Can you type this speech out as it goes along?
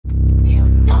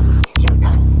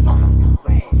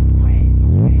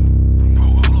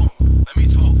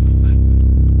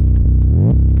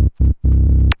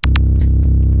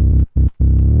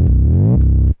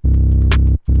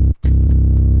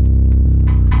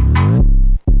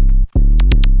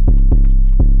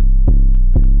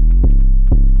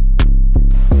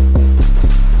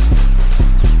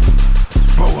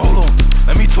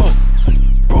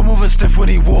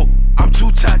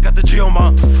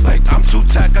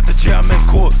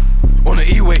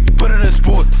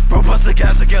the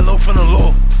gas to get low from the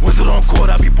law. Wizard on court,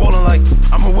 I be ballin' like.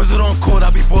 I'm a wizard on court, I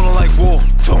be ballin' like war.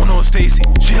 Tone on Stacy,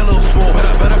 she a little small, but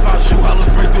I bet if I shoot, I lose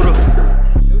break through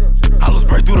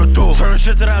the door. Certain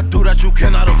shit that I do that you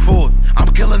cannot afford.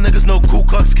 I'm killing niggas, no Ku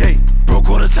Klux K. Bro,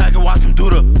 caught a tag and watch him do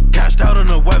the cashed out on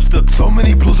the Webster. So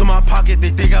many blues in my pocket, they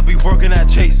think I be working at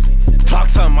Chase. Flock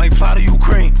son might fly to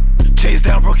Ukraine. Chase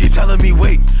down, bro, keep telling me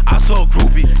wait. I saw a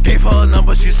groupie, gave her a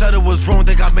number, she said it was wrong,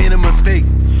 think I made a mistake.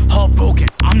 Heartbroken,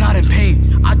 I'm not in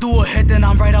pain. I do a hit, then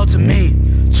I'm right out to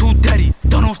Maine. Too dirty,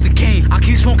 done off the cane. I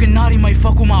keep smoking naughty, might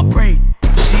fuck with my brain.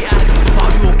 She asking if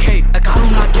are you okay? Like I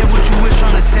do not get what you is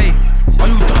trying to say. Are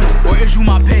you done, or is you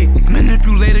my pay?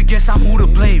 Manipulator, guess I'm who to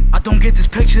blame. I don't get this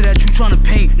picture that you tryna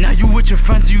paint. Now you with your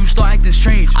friends and you start acting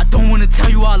strange. I don't wanna tell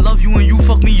you I love you and you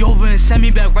fuck me over and send me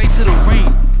back right to the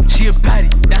rain. She a baddie,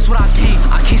 that's what I gain.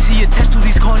 I can't see your test through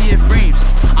these Cartier frames.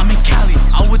 I'm in Cali,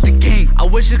 out with the gang. I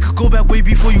wish it could go back way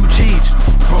before you change.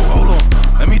 Bro, hold on,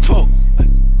 let me talk.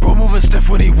 Bro moving stiff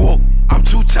when he walk. I'm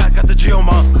too tack, got the J on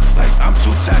my. Like I'm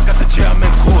too tack, got the J, I'm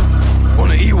in court. On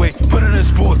the E-way, put it in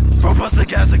sport. Bro, bust the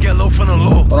gas to get low from the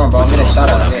law. Wizard on court,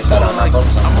 I be ballin' like.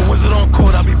 I'm a wizard on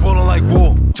court, I be ballin' like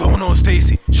war. Tone on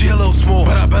Stacy, she a little small,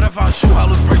 but I bet if I shoot, I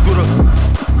lose break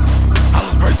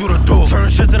through the door. Certain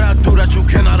shit that I do that you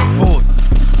cannot afford.